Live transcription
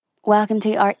Welcome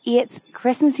to our 8th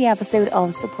Christmassy episode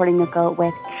of Supporting Local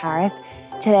with Caris.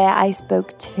 Today I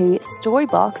spoke to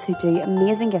Storybox, who do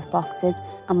amazing gift boxes,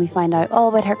 and we find out all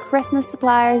about her Christmas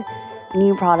suppliers,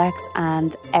 new products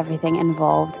and everything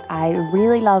involved. I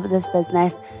really love this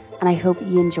business and I hope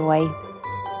you enjoy.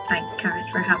 Thanks, Caris,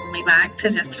 for having me back to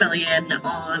just fill you in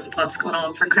on what's going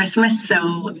on for Christmas. So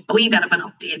a wee bit of an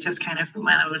update, just kind of from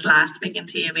when I was last speaking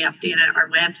to you. We updated our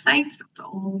website, so it's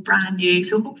all brand new.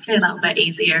 So hopefully a little bit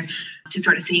easier to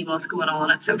sort of see what's going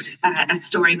on at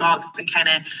Storybox and kind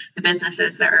of the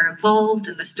businesses that are involved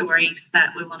and the stories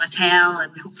that we want to tell,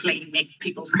 and hopefully make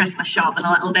people's Christmas shopping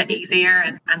a little bit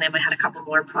easier. And then we had a couple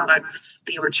more products,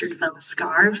 the Orchardville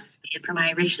scarves made from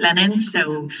Irish linen,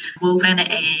 so woven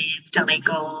in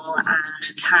Donegal and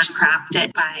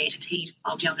handcrafted by a team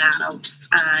of young adults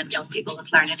and young people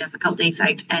with learning difficulties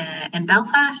out in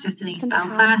Belfast, just in East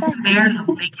Belfast. They're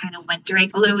lovely, kind of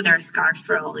wintry, although they're scarves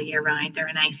for all the year round. They're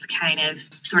a nice kind of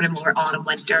sort of more autumn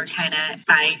winter kind of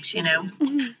vibes, you know.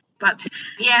 Mm-hmm. But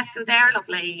yeah, so they're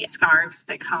lovely scarves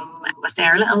that come with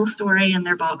their little story in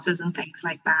their boxes and things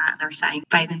like that, and they're signed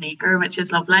by the maker, which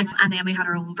is lovely. And then we had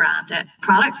our own branded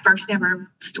products, first ever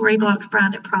Storybox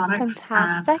branded products.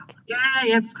 Fantastic. Yeah,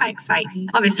 it's quite exciting.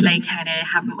 Obviously, kind of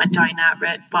haven't went down that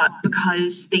route, but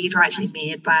because these were actually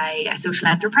made by a social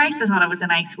enterprise, I thought it was a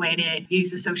nice way to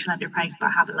use a social enterprise but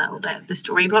have a little bit of the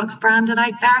Storybox branded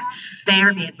out there. They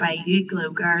are made by You Glow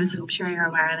Girls, so I'm sure you're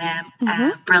aware of them.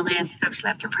 Mm-hmm. Brilliant social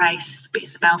enterprise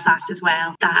based in Belfast as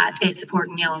well, that is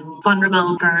supporting young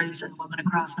vulnerable girls and women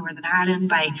across Northern Ireland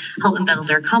by helping build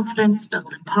their confidence,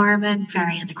 build empowerment,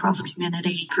 variant across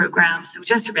community programmes. So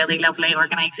just a really lovely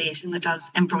organisation that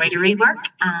does embroidery work,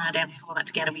 and so wanted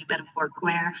to get a wee bit of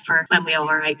workwear for when we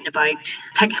are out and about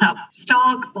picking up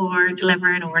stock or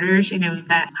delivering orders, you know,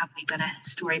 that have a wee bit of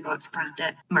Storybox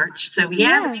branded merch. So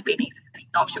yeah, the wee beanies are a nice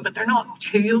option, but they're not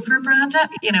too over branded.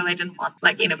 You know, I didn't want,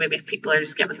 like, you know, maybe if people are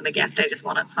just giving them a gift, I just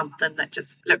wanted something that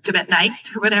just looked a bit nice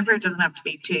or whatever. It doesn't have to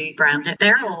be too branded.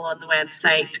 They're all on the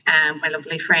website. My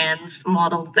lovely friends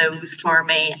modelled those for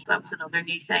me. That was another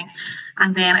new thing.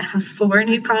 And then I have 4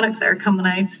 new products that are coming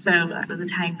out. So by the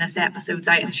time this episode's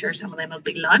out, I'm sure some of them will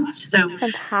be launched. So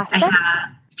fantastic. I have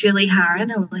Julie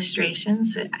Harron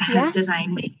Illustrations has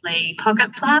designed me a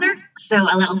pocket planner. So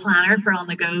a little planner for on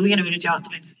the go, you know, to jot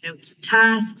down some notes and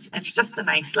tasks. It's just a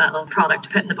nice little product to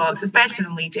put in the box, especially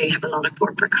when we do have a lot of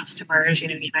corporate customers. You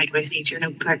know, you might always need your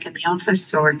notebook in the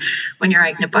office or when you're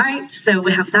out and about. So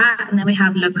we have that. And then we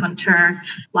have Look Hunter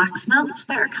wax melts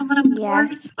that are coming on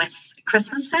board with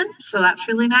Christmas scents. So that's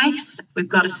really nice. We've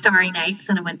got a Starry Nights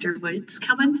and a Winter Woods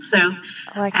coming. So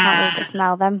I can't wait to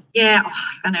smell them. Yeah,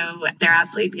 I know. They're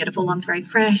absolutely beautiful ones, very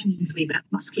fresh and a wee bit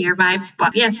muskier vibes.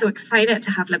 But yeah, so excited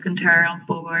to have Look Hunter on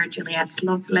board. Juliette's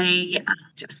lovely, and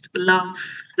just love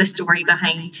the story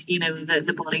behind, you know,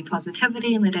 the body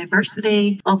positivity and the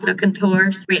diversity of Look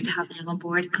Hunter. Great to have them on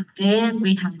board. And then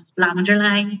we have Lavender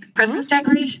Line Christmas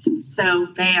decorations. So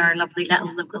they are lovely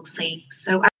little local scenes.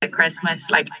 So at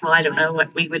Christmas, like, well, I don't know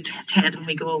what we would tend when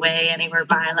we go away anywhere,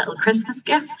 buy a little Christmas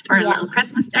gift or a little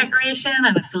Christmas decoration,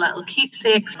 and it's a little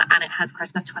keepsakes, and it has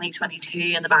Christmas 2022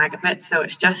 in the bag of it. So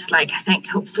it's just like, I think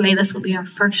hopefully this will be our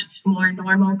first more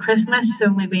normal Christmas, so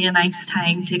maybe a nice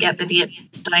time to get the date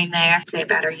down there. It's a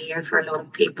better year for a lot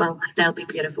of people. They'll be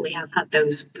beautiful. We have had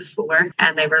those before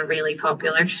and they were really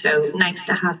popular, so nice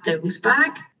to have those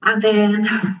back. And then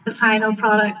the final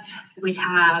product we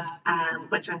have,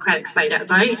 which I'm quite excited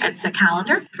about, it's a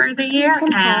calendar for the year.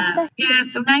 Yeah,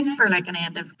 so nice for like an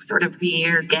end of sort of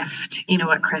year gift, you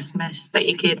know, at Christmas that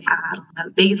you could add.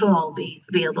 These will all be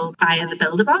available via the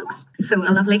Build-A-Box. So a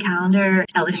lovely calendar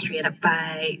illustrated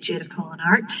by Judah Cohen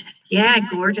Art. Yeah,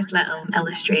 gorgeous little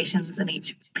illustrations in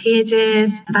each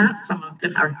pages. That's some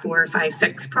of our 4, 5,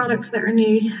 6 products that are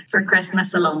new for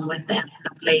Christmas, along with them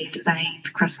lovely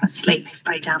designed Christmas sleeves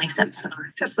by Danny Simpson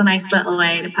art. Just a nice little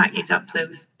way to package up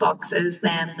those boxes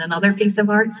then in another piece of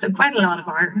art. So quite a lot of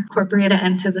art incorporated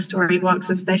into the story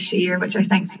boxes this year, which I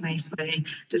think is a nice way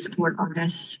to support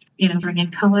artists, you know,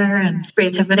 bringing colour and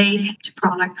creativity to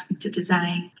products and to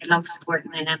design. I love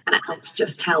supporting them, and it helps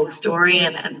just tell the story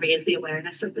and raise the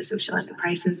awareness of the social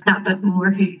enterprises that bit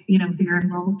more who are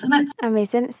involved in it.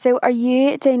 Amazing. So are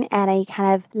you doing any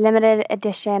kind of limited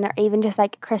edition or even just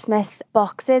like Christmas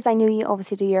boxes? I know you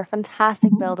obviously do your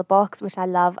fantastic Build-A-Box, which I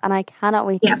love and I cannot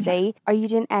wait to see. Are you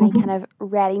doing any kind of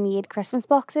ready-made Christmas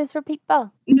boxes for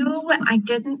people? No, I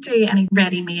didn't do any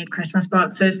ready-made Christmas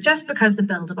boxes just because the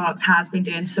Build-A-Box has been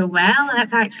doing so well, and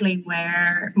it's actually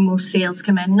where most sales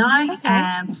come in now.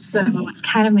 Okay. So it's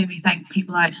kind of made me think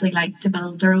people actually like to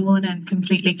build their own and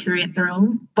completely curate their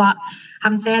own. But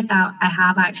having said that, I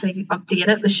have actually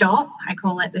updated the shop. I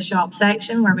call it the shop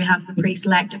section where we have the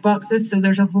pre-selected boxes. So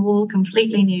there's a whole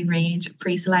completely new range of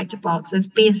pre-selected boxes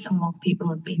based on what people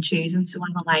have been choosing. So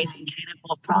analysing kind of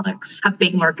what products have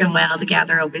been working well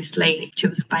together, obviously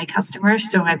chosen by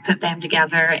customers. So I put them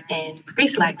together in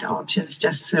pre-selected options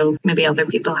just so maybe other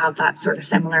people have that sort of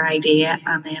similar idea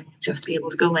and then just be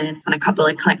able to go in on a couple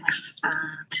of clicks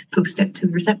and post it to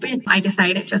the recipient. I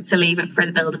decided just to leave it for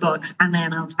the Build-A-Box, and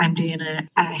then I'm doing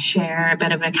a share, a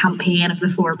bit of a campaign of the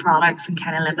 4 products and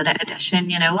kind of limited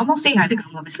edition, and we'll see how they go.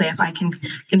 Obviously, if I can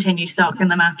continue stocking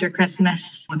them after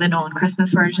Christmas, or the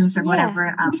non-Christmas versions or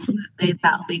whatever, absolutely,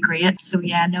 that'll be great. So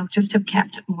yeah, no, just have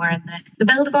kept it more in the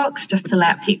Build-A-Box just to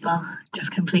let people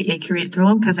just completely curate their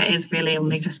own, because it is really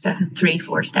only just a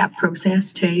 3-4 step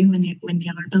process too when you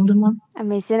are building one.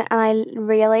 Amazing. And I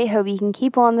really hope you can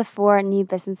keep on the 4 new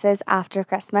businesses after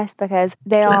Christmas, because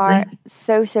they are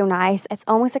so nice. It's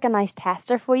almost like a nice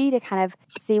tester for you to kind of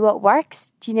see what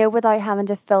works, without having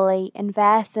to fully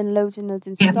invest in loads and loads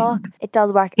in stock. It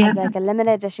does work as like a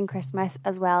limited edition Christmas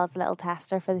as well as a little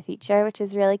tester for the future, which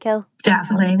is really cool.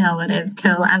 Definitely, no, it is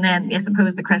cool. And then I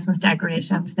suppose the Christmas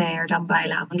decorations, they are done by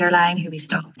Lavender Line, who we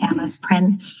stock Emma's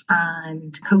prints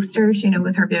and coasters,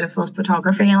 with her beautiful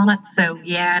photography on it. So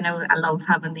yeah, no, I love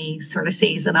having these sort of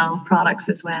seasonal products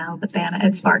as well. But then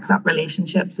it sparks up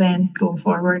relationships then going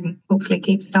forward, and hopefully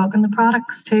keep stocking the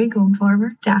products too going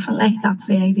forward. Definitely, that's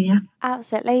the idea.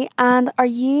 Absolutely. And are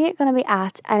you going to be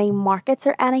at any markets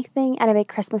or anything, any big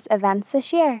Christmas events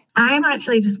this year? I'm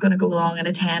actually just going to go along and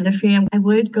attend a few. I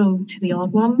would go to the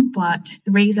odd one, but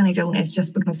the reason I don't is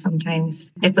just because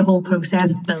sometimes it's a whole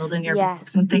process of building your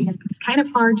box and things. It's kind of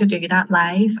hard to do that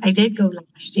live. I did go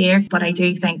last year, but I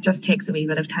do think it just takes a wee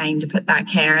bit of time to put that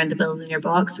care into building your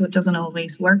box. So it doesn't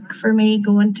always work for me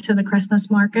going to the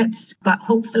Christmas markets. But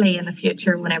hopefully in the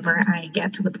future, whenever I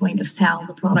get to the point of selling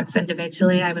the products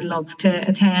individually, I would love to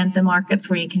attend the markets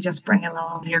where you can just bring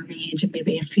along your range of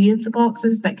maybe a few of the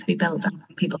boxes that could be built up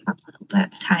and people have a little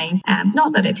bit of time.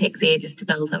 Not that it takes ages to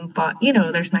build them, but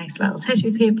there's nice little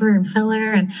tissue paper and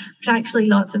filler, and there's actually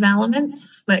lots of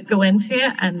elements that go into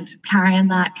it, and carrying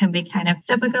that can be kind of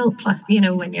difficult, plus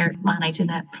when you're managing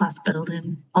it plus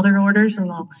building other orders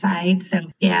alongside. So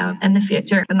yeah, in the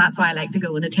future, and that's why I like to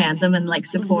go and attend them and like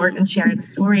support and share the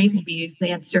stories, maybe use the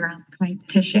Instagram account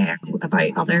to share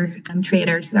about other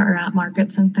traders that are at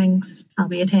markets and things. I'll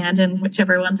be attending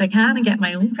whichever ones I can and get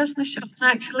my own Christmas shop.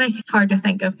 Actually, it's hard to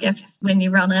think of gifts when you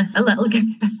run a little gift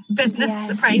business,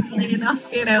 surprisingly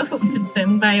enough,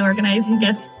 consumed by organising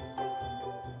gifts.